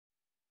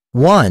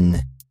1,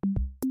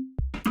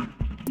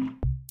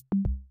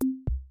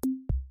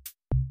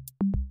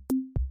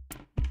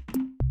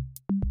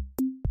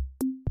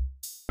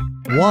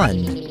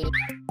 1,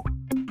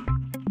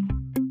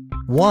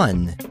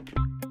 1,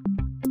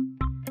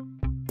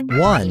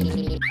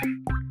 1,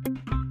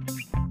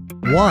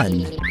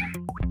 1,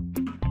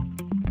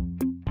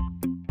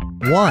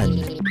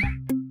 1,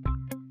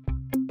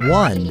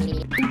 1.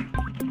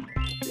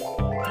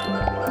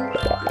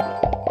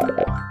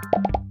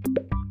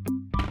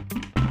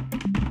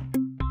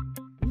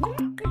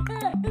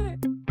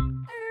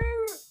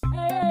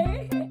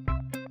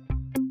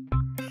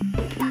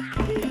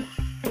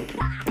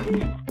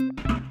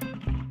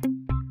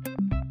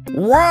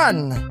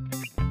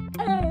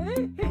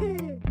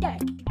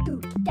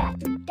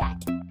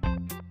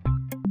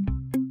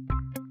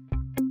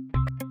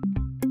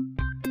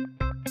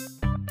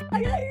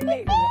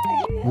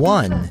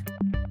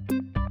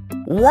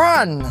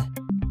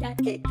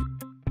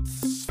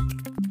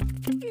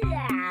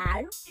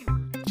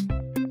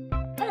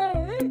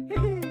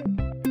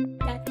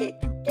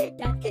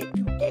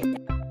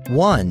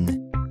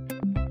 One.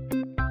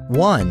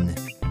 One.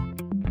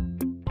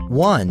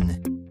 One.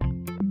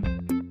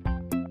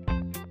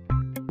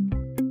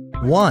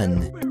 One.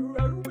 One.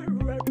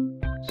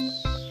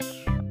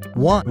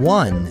 One.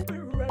 One.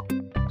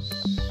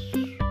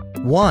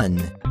 One.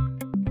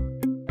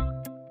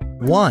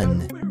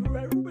 One.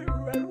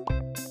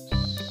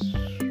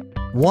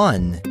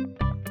 One.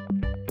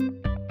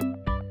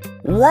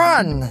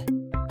 One.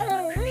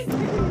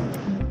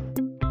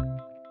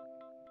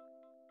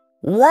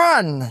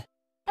 One. One.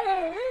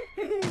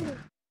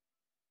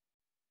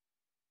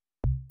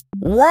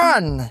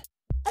 One.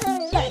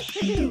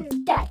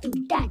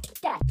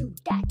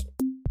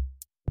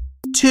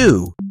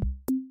 Two.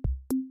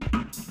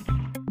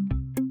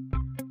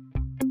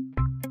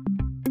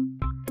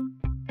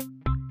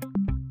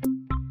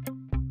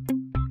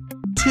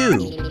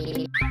 Two.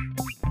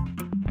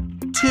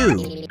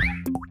 Two.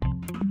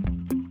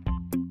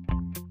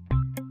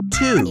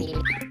 Two. Two.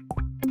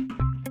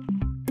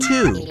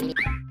 Two.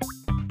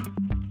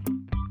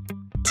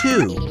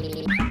 Two.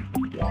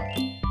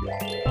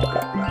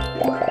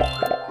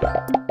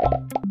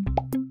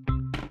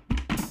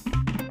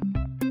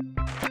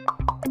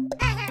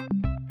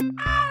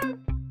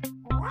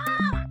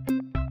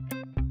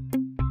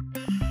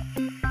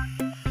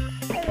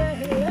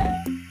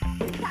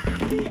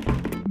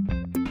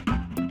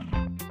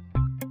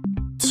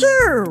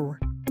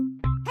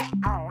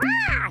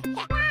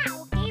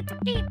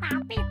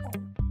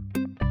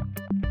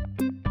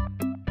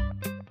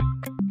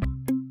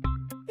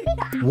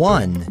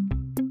 One.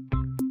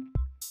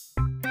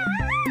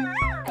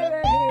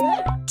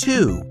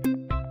 Two.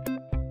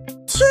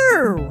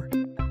 Two.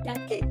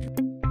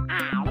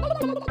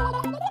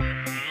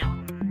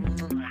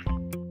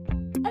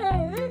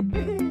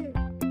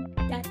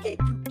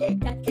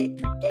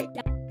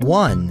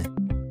 One.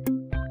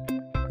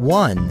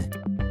 One.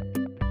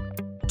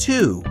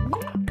 Two.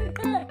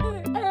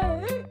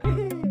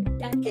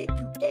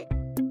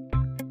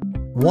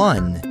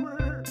 One.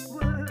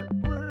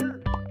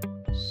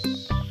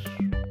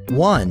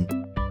 One.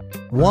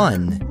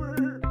 One.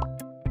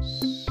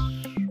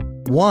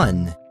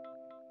 One.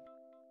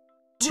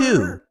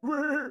 Two.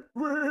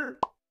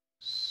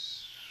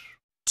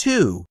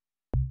 Two.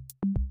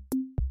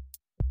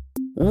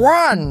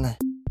 One.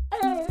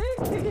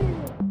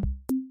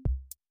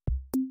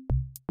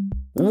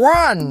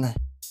 One.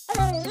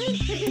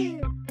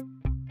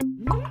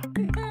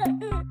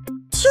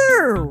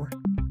 Two.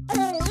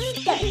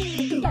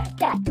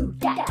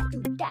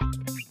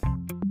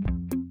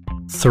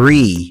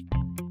 Three.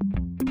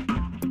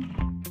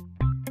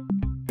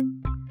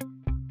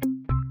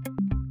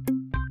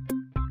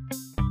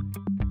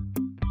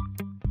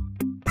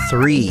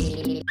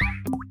 Three.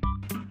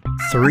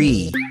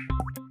 Three.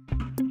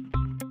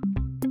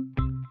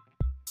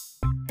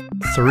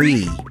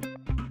 Three.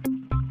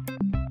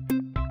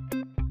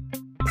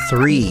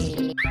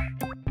 Three.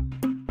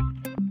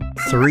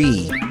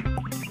 Three.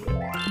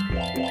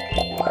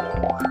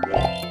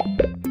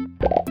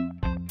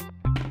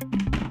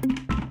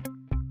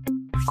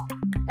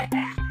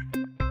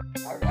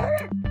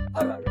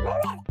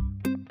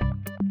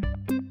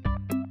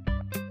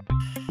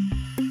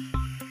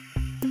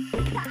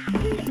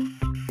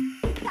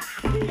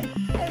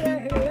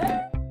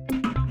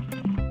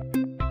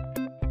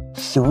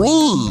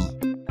 Three.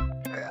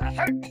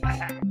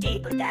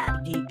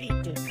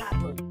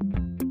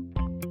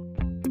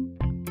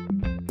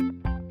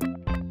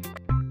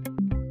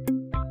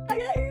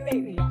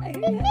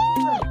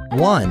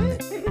 One.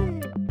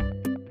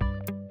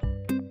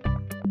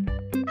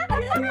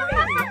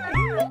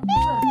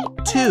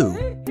 Two.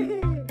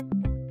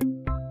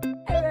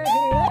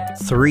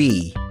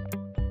 Three.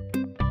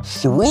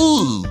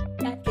 Three.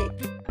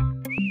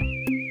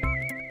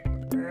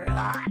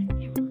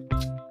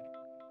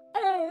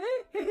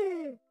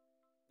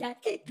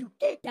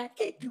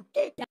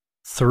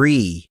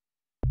 Three.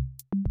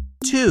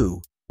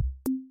 Two.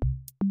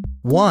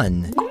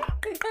 One.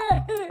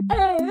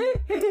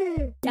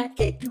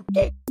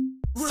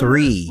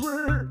 3,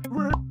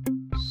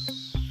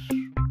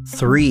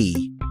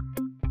 3,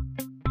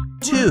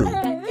 2,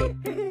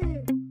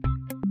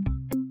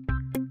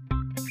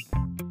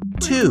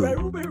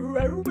 2,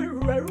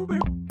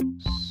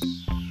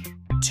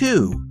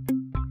 2,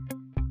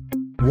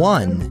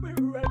 1,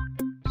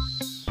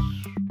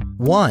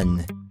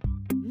 1,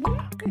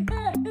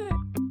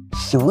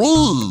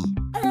 3,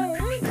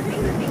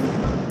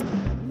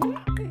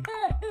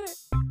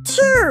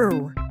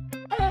 2,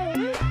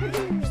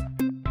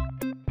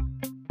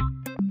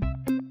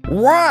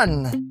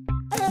 1,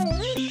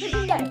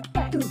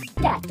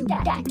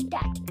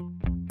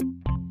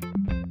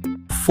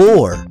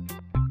 4,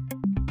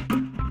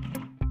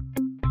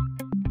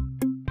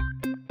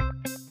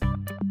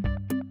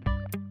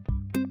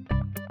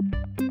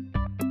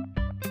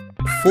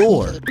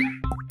 4,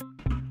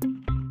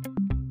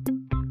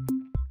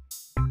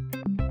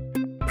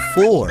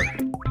 4,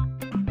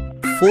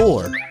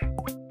 4,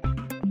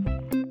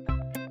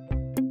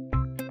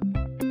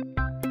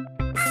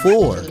 4,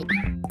 4,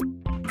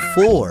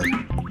 4,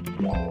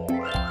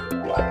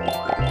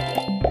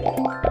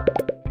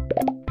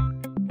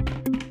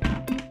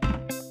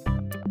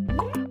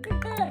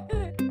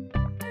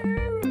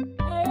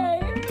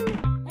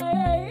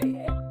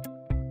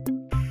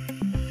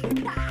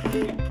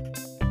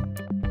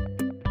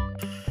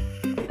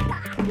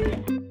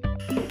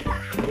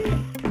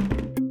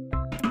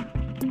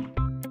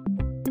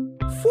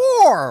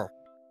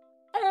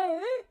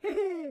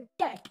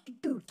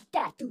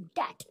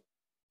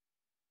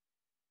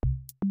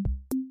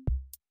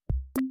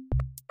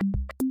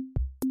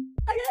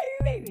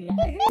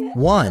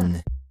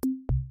 1,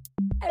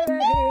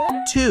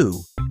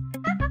 2,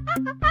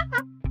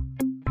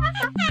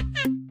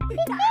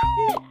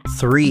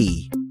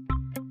 3,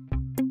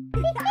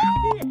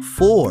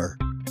 4,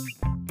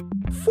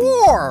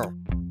 4,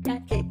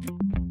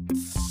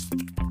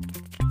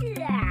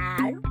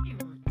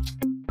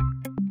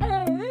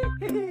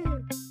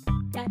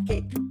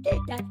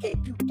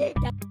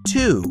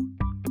 2,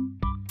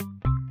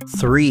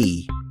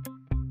 3,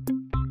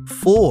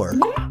 4,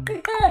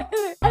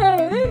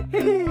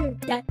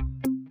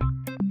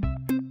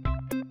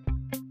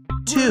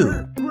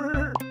 2,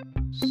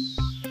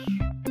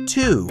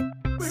 2,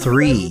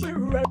 3,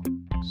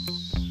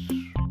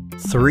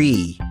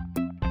 3,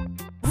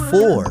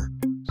 4,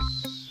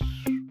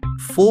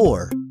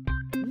 4,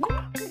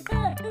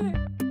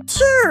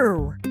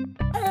 2,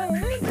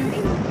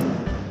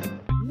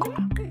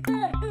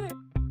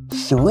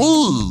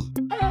 3,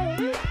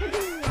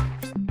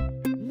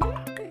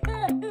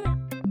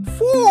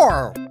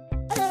 4,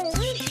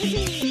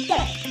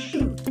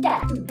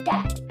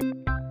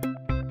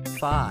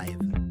 5,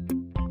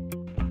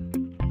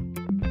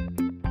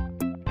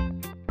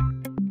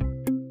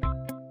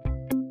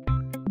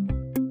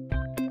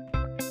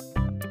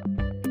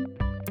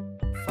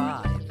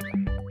 5,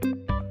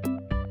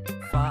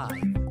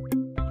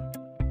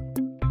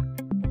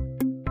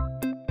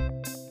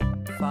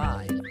 5,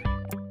 5,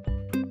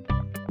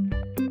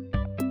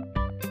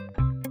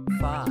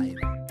 5,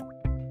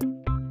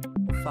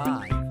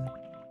 5.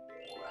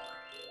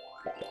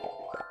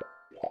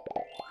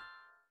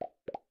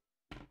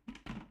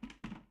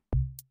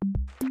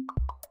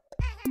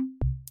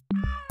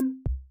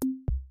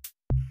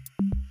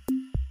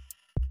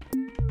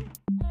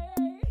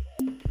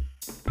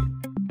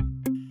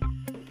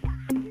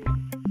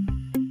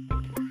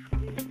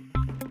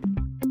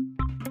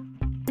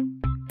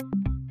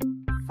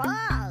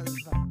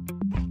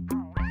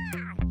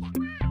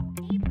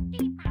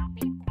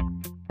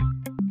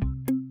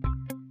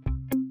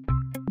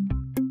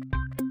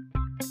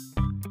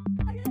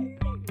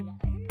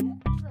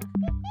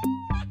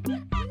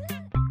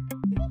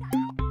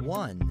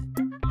 1,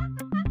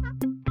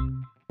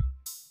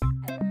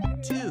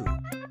 2,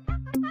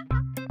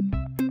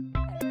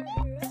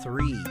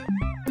 3,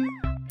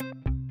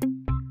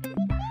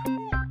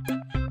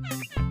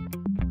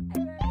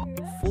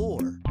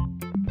 4,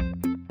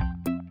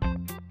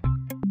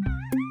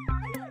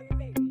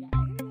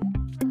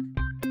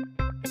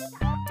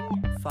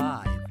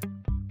 5,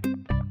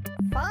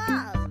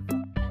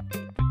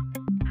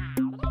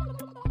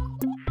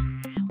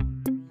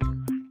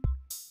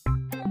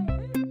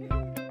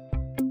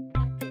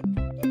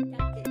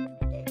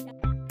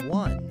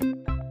 1,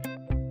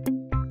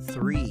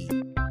 3,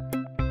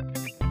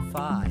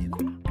 5,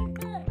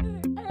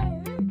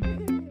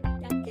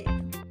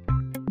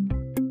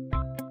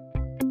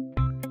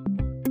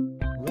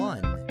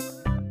 1,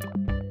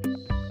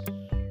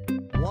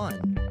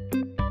 1,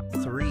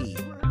 3,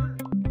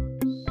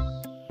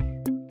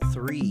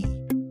 3,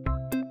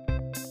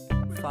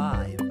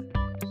 5,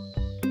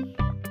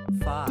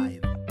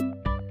 5,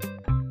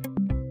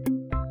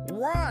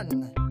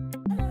 1,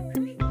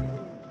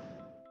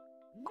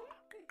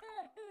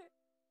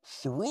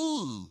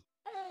 3,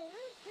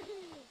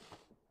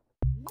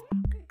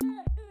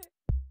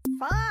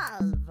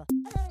 5,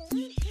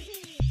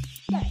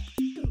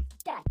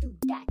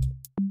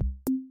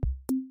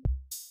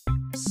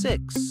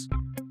 6,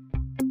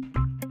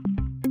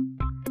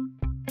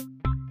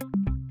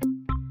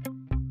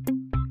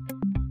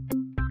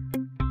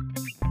 7,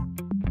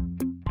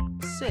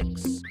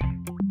 6,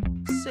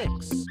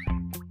 6,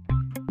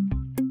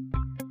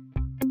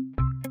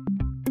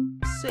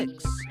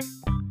 6,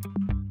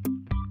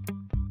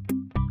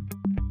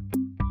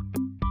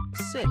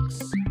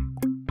 6,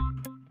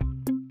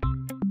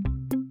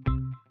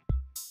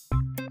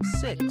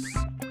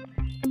 6.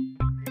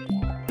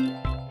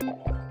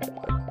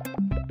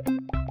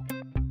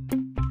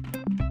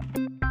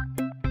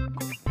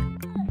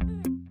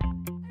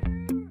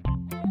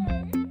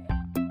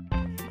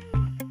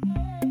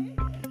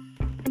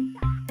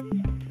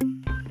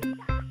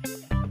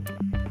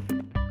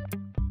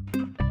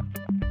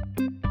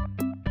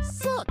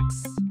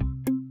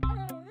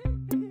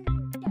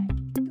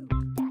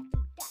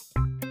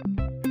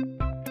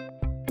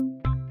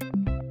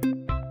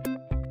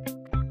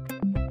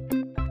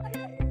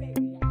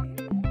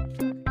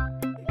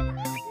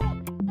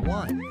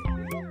 1,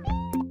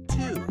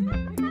 2,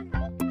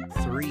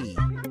 3,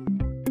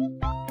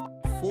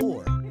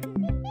 4,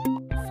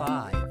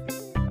 5,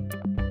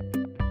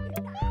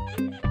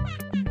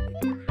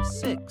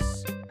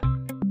 6,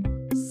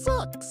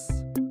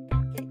 6,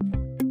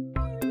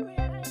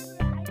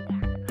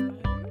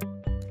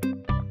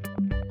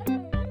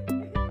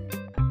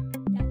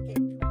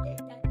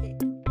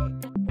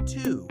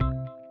 2,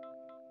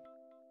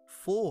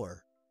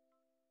 4,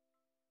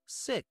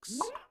 6,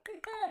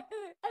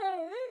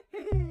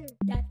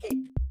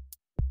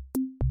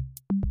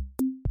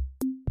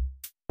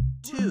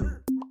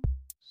 2,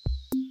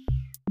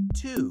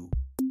 2,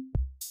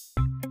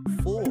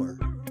 4,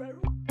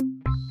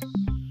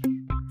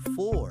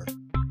 4,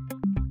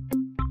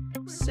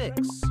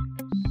 6,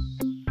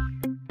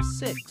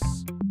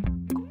 6,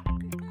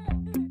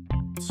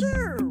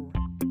 2,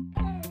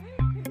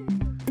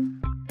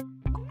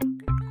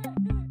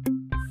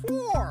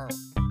 4,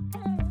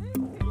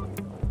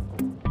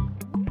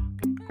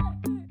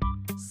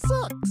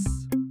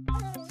 6,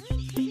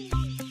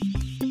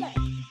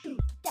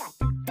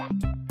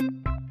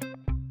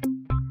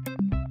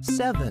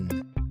 7,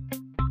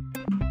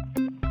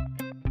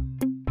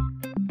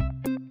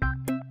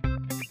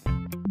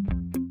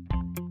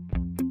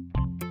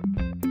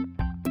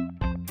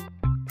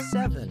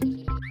 7,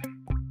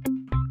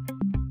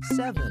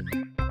 7,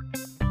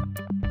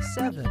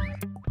 7,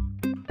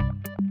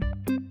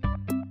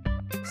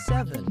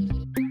 7,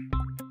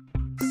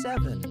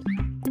 7.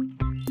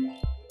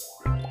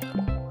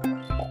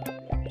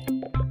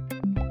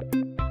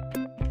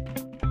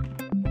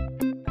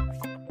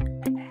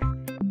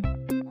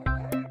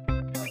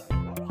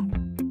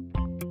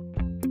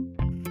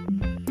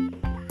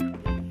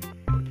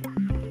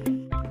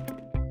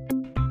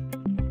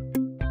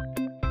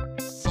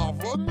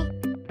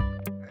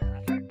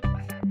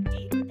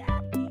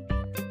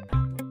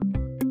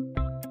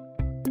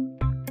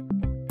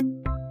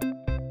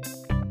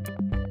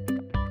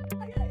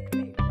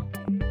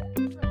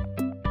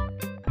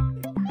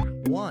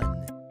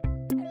 1,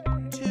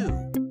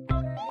 2,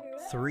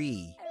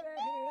 3,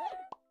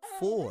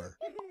 4,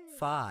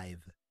 5,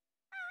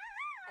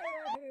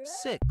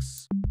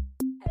 6,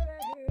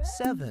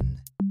 7,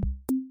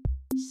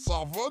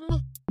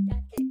 7,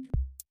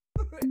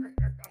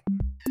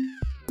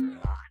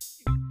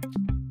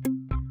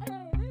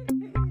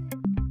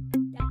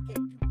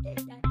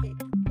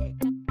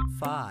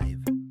 5,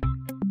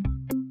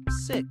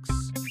 6,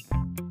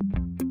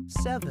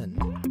 7,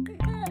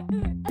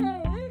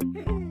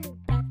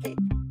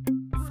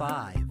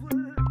 5,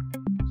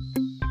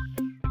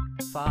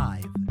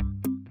 5,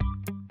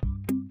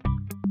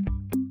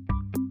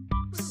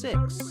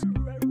 6,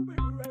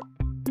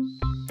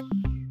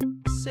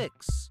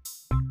 6,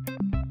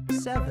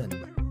 7,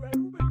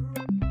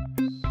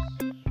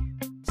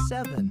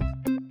 7,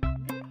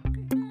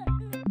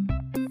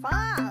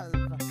 5,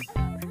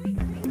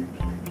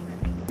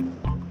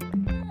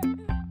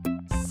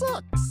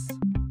 6,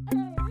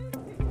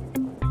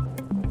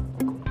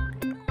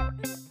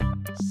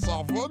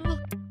 7,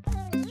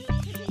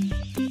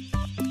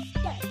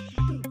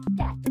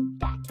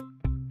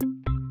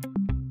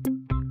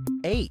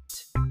 8,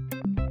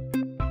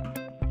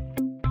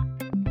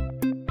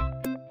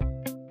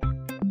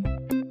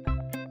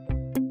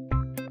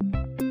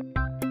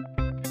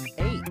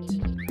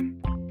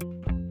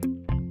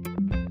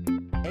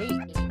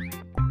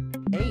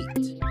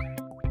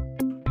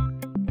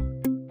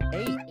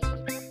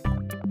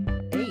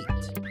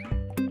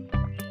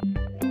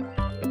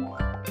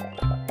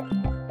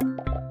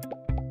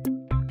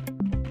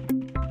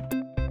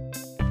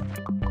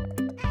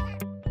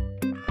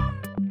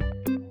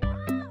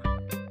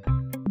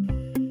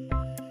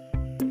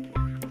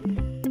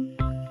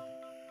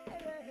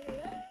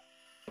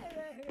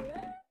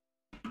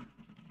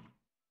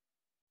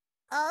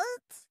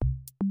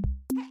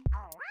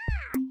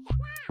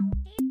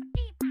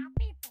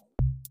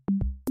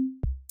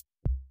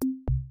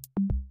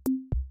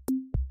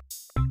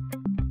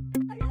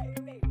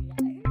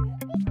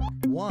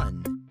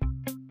 1,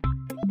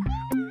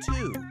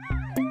 2,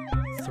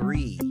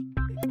 3,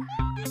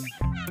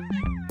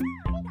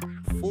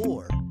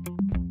 4,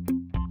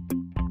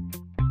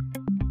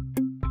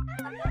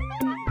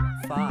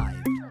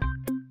 5,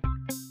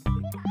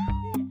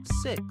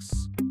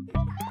 6,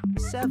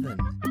 7,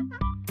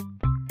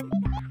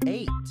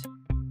 8,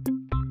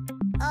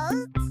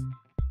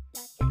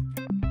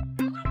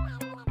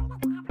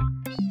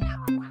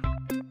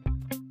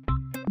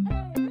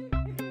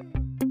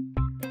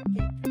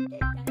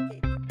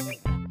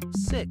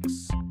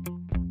 6,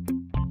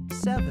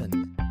 7,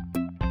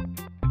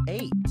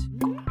 8,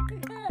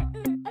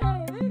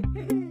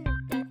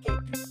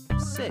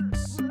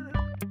 6,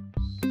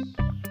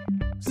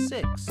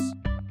 6,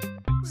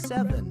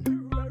 7,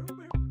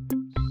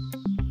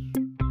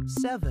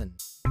 7,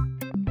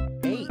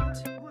 8,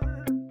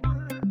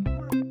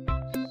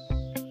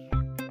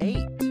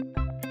 8,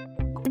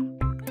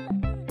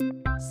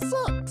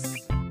 6,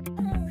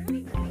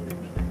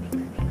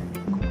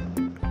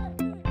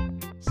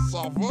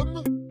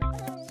 7,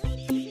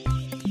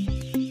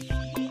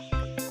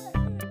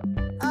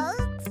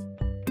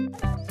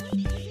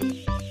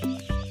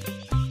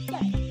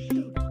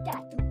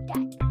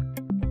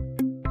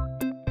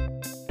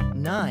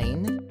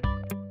 9,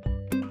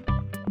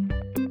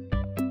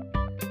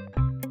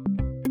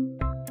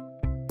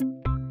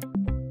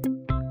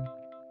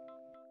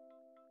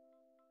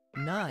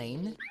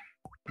 9,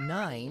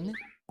 9,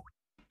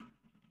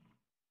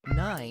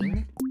 9,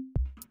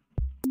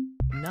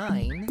 9,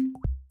 9,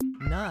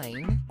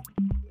 9,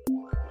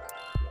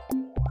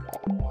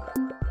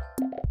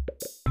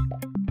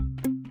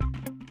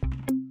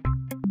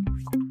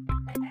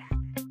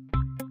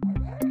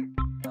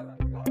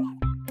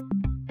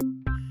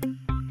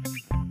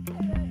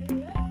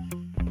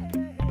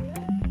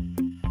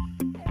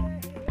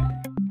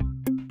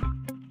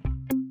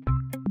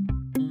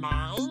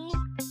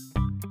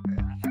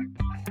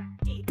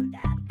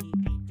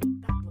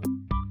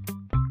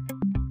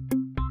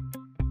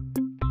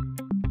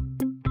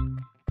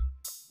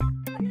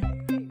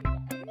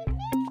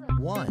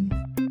 1,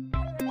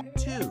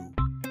 2,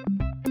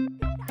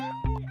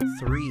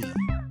 3,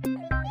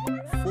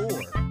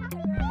 4,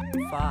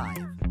 5,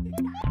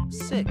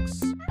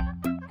 6,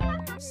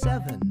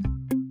 7,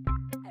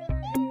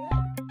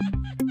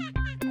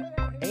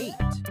 8,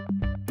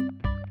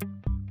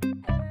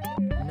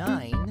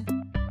 9,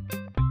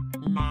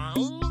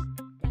 9,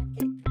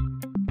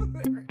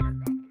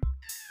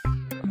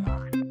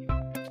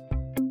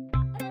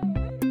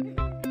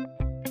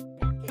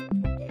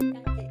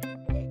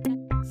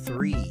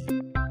 3,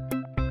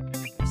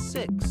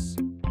 6,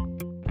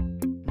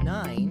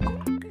 9,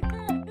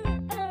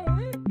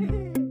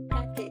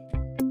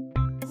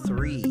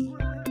 3,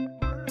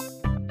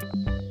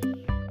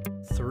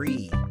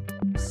 3,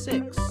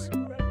 6,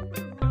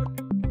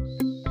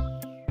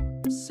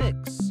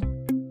 6,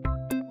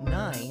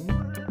 9,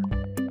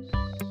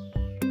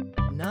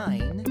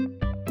 9,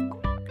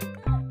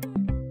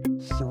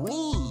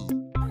 3,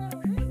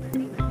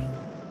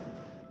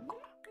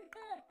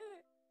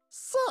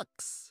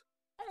 6,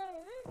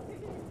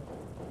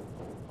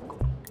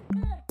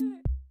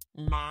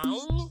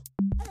 9,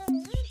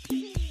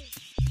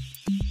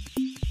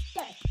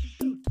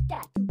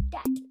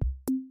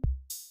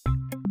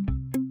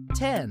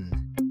 10,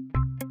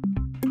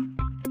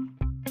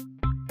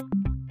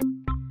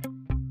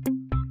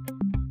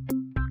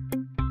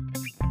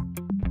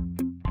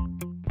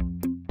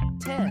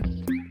 10,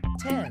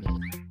 10,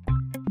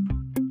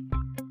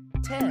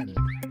 10,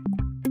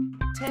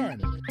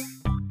 10,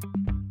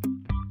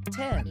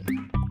 10,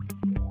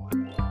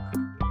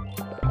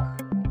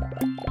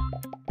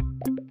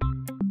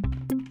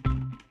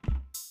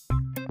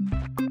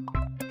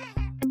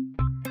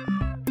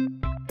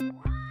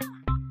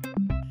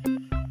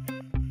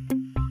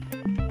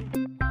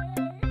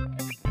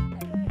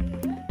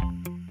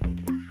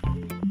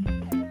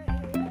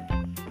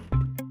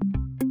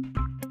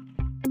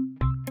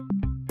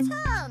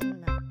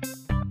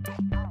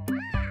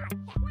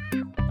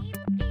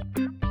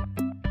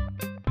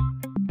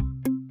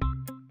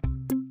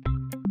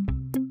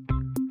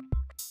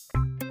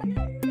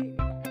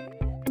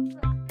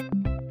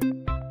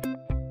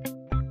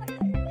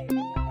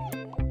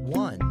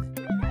 1,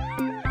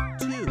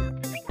 2,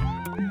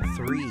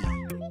 3,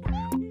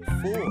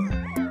 4,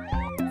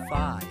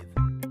 5,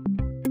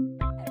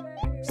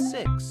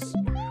 6,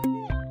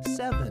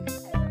 7,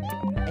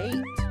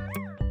 8,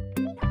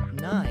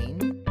 9,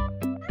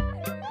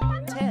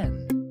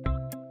 10,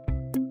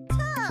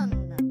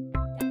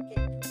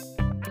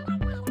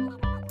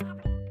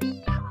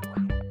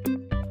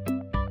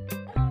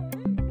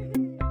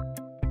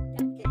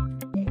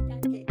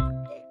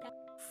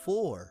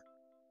 4,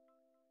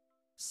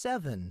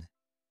 7,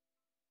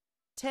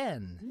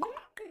 10,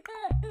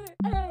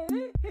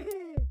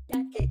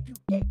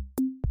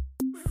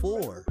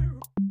 4,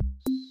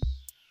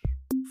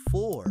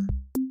 4,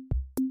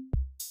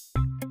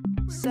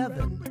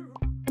 7,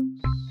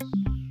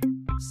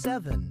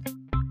 7,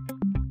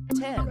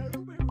 10,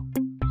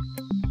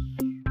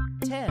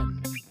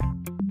 10,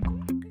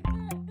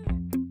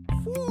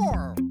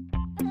 4,